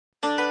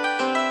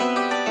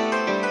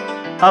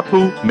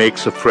Appu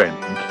makes a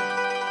friend.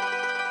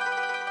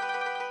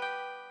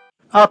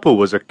 Appu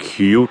was a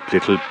cute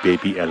little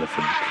baby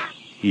elephant.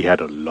 He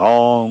had a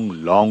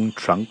long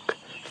trunk,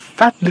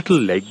 fat little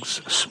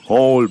legs,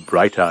 small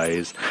bright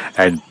eyes,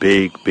 and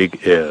big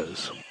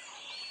ears.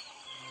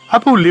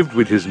 Appu lived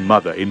with his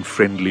mother in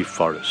friendly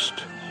forest.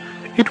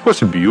 It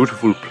was a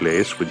beautiful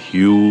place with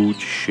huge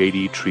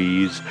shady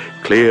trees,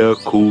 clear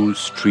cool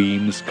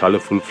streams,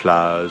 colorful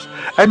flowers,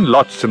 and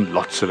lots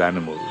of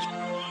animals.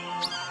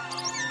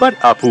 But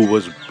Appu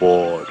was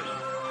bored.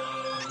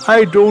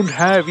 "I don't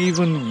have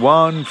even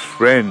one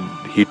friend,"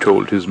 he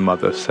told his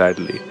mother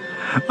sadly.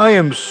 "I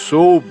am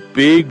so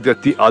big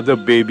that the other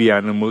baby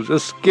animals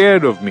are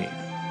scared of me."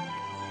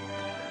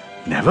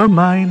 "Never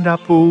mind,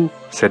 Appu,"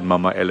 said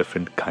Mama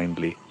Elephant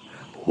kindly.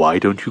 "Why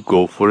don't you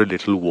go for a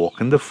little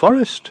walk in the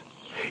forest?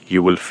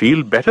 You will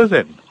feel better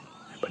then.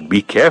 But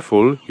be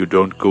careful you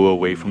don't go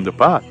away from the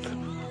path."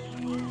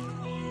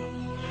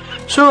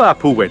 So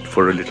Appu went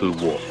for a little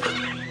walk.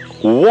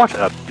 What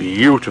a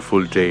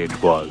beautiful day it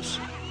was!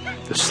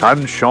 The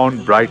sun shone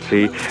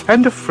brightly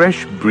and a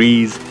fresh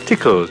breeze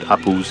tickled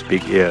Appu's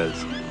big ears.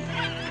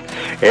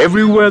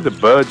 Everywhere the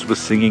birds were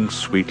singing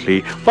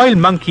sweetly,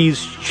 while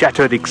monkeys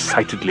chattered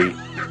excitedly.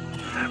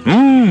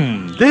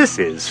 This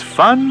is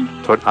fun,"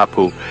 thought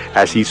Appu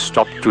as he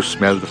stopped to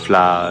smell the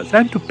flowers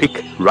and to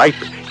pick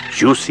ripe,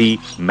 juicy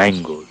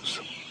mangoes.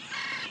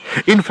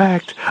 In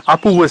fact,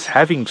 Appu was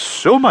having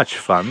so much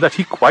fun that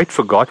he quite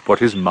forgot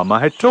what his mama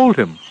had told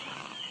him.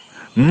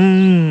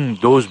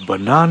 Those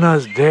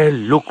bananas there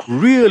look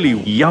really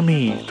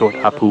yummy," thought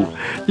Appu.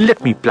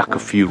 "Let me pluck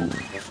a few."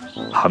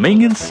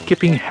 Humming and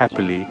skipping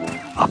happily,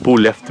 Appu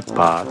left the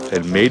path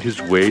and made his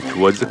way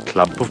towards a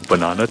clump of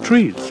banana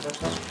trees.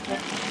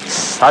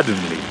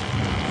 Suddenly,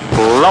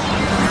 plop!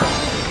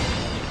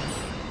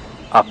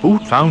 Appu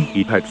found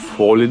he had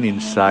fallen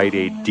inside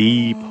a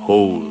deep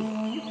hole.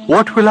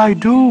 "What will I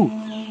do?"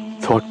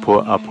 thought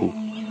poor Appu.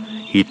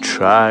 He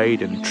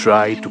tried and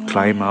tried to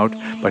climb out,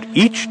 but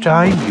each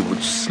time he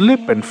would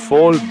slip and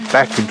fall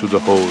back into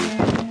the hole.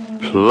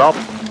 Plop,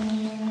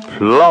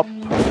 plop,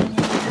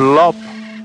 plop.